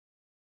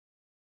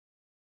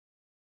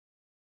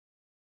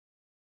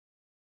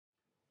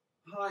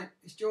Hi,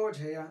 it's George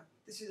here.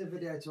 This is a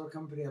video to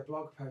accompany a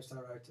blog post I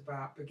wrote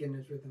about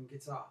beginner's rhythm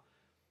guitar.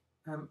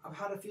 I've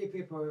had a few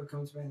people who have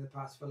come to me in the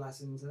past for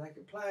lessons and they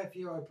can play a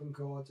few open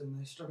chords and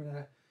they're strumming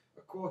a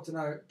quarter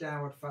note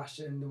downward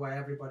fashion the way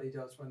everybody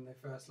does when they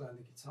first learn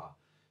the guitar.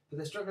 But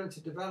they're struggling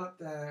to develop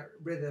their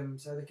rhythm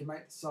so they can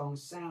make the song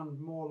sound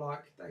more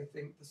like they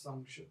think the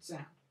song should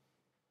sound.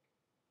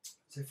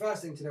 So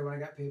first thing to do when I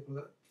get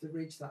people to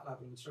reach that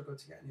level and struggle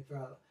to get any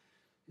further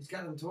is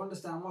get them to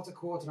understand what a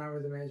quarter note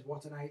rhythm is,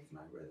 what an eighth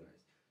note rhythm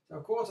is. So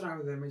a quarter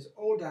note rhythm is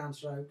all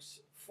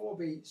downstrokes, 4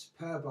 beats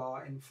per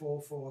bar in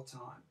 4/4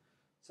 time.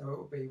 So it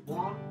will be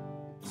 1,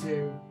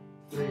 2,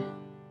 3,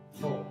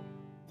 4.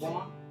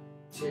 1,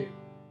 2,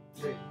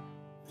 3,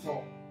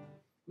 4.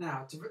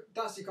 Now,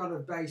 that's your kind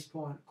of base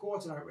point,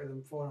 quarter note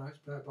rhythm, 4 notes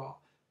per bar.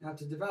 Now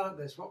to develop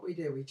this, what we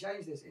do, we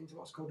change this into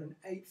what's called an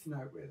eighth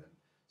note rhythm.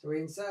 So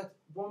we insert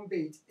one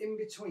beat in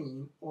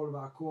between all of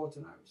our quarter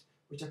notes,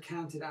 which are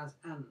counted as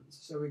ands.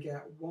 So we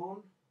get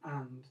 1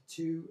 and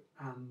 2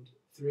 and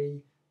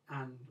 3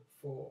 and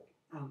 4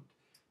 and.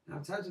 Now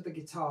in terms of the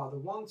guitar, the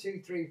 1,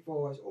 2, 3,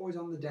 4 is always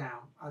on the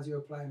down as you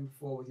were playing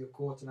before with your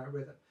quarter note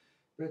rhythm.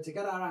 But to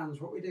get our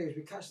ands, what we do is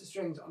we catch the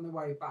strings on the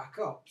way back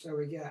up. So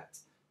we get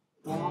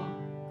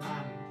 1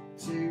 and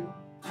 2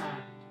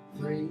 and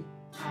 3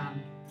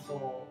 and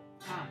 4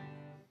 and.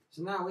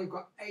 So now we've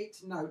got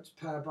 8 notes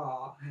per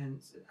bar,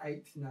 hence an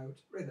eighth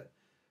note rhythm.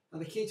 Now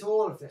the key to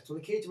all of this, or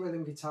the key to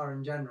rhythm guitar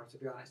in general, to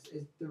be honest,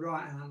 is the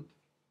right hand.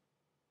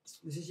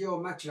 This is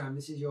your metronome,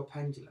 this is your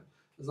pendulum.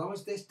 As long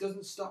as this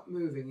doesn't stop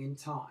moving in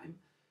time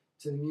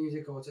to the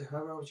music or to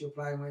whoever else you're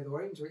playing with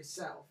or even to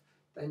itself,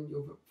 then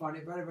you'll find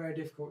it very, very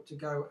difficult to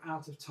go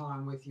out of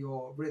time with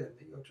your rhythm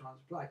that you're trying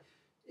to play.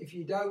 If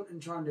you don't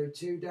and try and do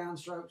 2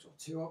 downstrokes or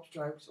 2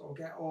 upstrokes or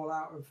get all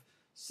out of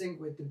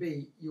sync with the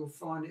beat, you'll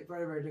find it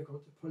very, very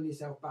difficult to pull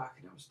yourself back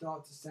and it will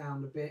start to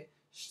sound a bit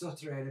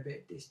stuttery and a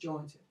bit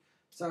disjointed.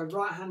 So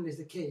right hand is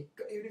the key.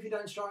 Even if you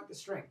don't strike the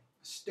string,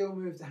 still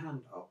move the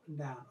hand up and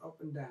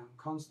down,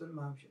 constant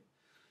motion.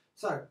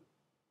 So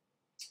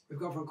we've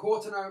gone from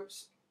quarter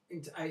notes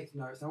into eighth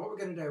notes. Now what we're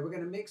going to do, we're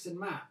going to mix and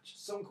match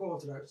some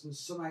quarter notes and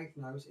some eighth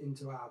notes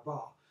into our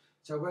bar.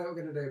 So what we're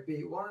going to do,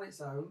 beat 1 on its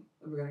own,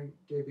 then we're going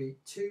to do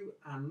beat 2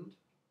 and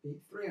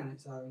beat 3 on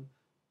its own,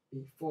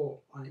 beat 4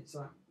 on its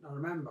own. Now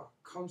remember,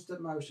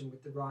 constant motion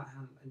with the right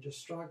hand and just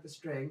strike the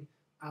string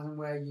as and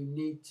where you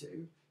need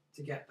to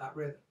get that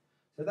rhythm.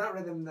 So that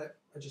rhythm that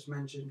I just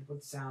mentioned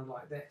would sound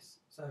like this.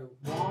 So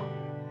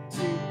 1,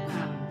 2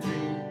 and 3,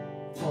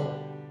 4.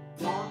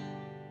 1,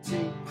 2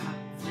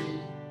 and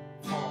 3,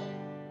 4.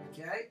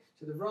 Okay?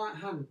 So the right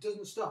hand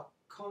doesn't stop,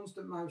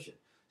 constant motion.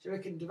 So we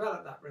can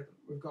develop that rhythm.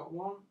 We've got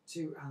 1,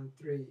 2 and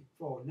 3,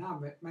 4. Now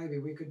maybe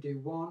we could do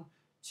 1,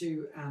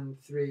 2 and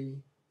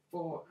 3,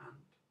 4 and.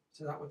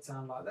 So that would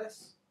sound like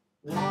this.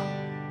 1,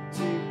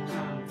 2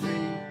 and 3,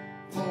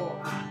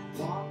 4 and.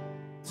 1,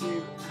 2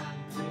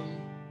 and 3,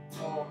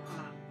 4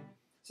 and.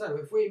 So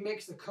if we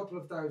mixed a couple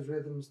of those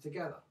rhythms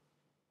together,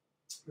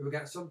 we would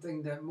get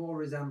something that more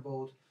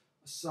resembled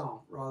a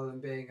song rather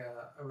than being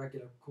a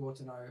regular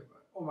quarter note,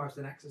 almost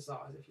an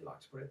exercise if you like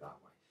to put it that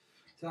way.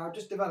 So I'll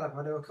just develop,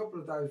 I'll do a couple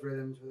of those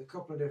rhythms with a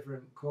couple of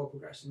different chord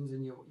progressions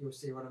and you'll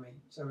see what I mean.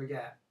 So we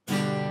get.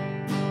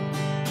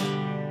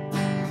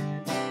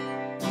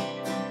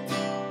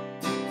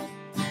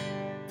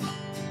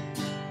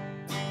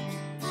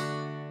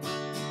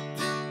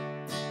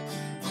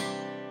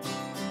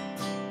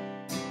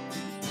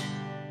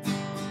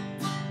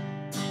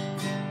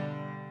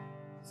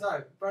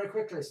 So, very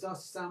quickly, it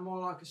starts to sound more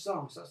like a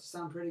song, starts to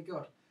sound pretty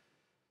good.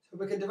 So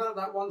we can develop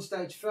that one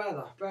stage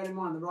further. Bear in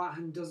mind the right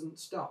hand doesn't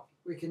stop.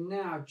 We can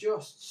now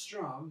just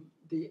strum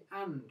the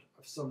and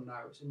of some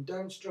notes and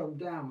don't strum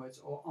downwards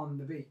or on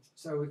the beat.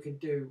 So we could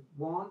do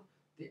 1,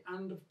 the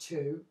and of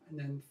 2, and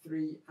then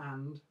 3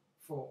 and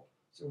 4.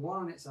 So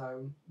 1 on its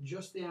own,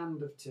 just the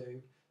and of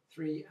 2,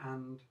 3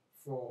 and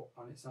 4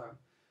 on its own.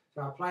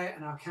 So I'll play it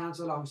and I'll count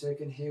along so you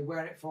can hear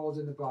where it falls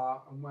in the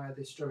bar and where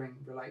the strumming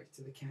relates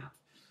to the count.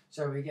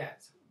 So we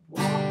get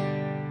 1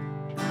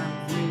 and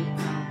 3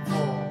 and 4,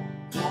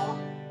 1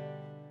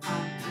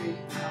 and 3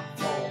 and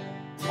 4,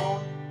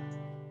 1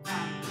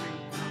 and 3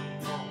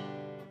 and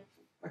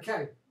 4.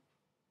 Okay,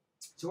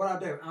 so what I'll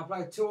do, I'll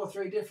play 2 or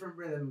 3 different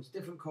rhythms,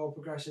 different chord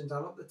progressions.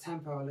 I'll up the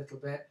tempo a little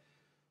bit.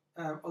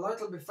 Although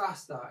it'll be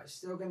faster, it's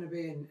still going to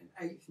be an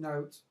eighth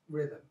note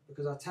rhythm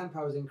because our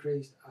tempo has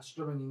increased, our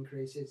strumming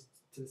increases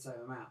to the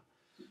same amount.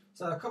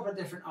 So a couple of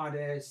different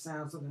ideas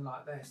sound something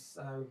like this.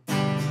 So.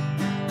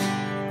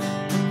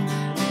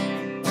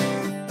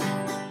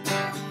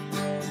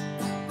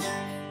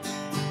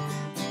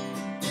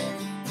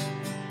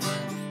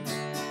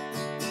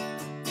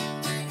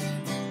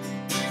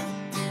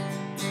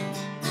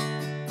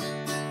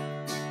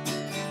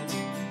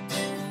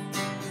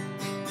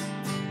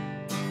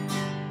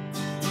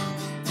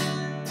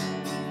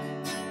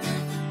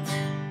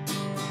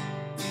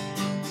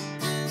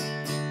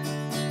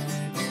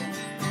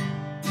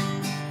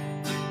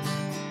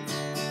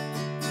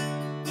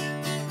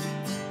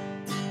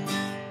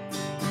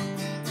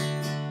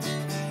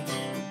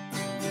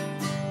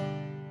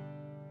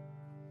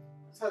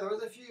 So there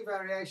was a few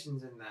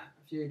variations in there,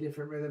 a few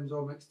different rhythms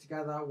all mixed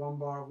together, one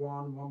bar of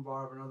one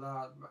bar of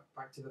another,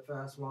 back to the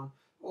first one,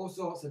 all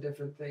sorts of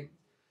different things.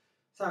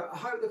 So I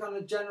hope the kind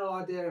of general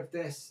idea of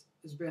this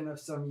has been of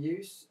some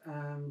use.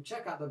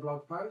 Check out the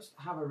blog post,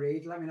 have a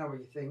read, let me know what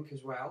you think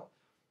as well,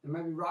 and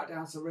maybe write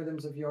down some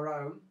rhythms of your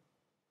own,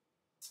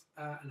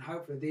 and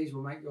hopefully these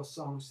will make your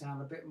song sound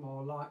a bit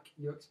more like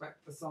you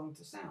expect the song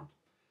to sound.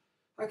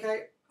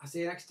 Okay, I'll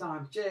see you next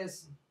time.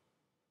 Cheers.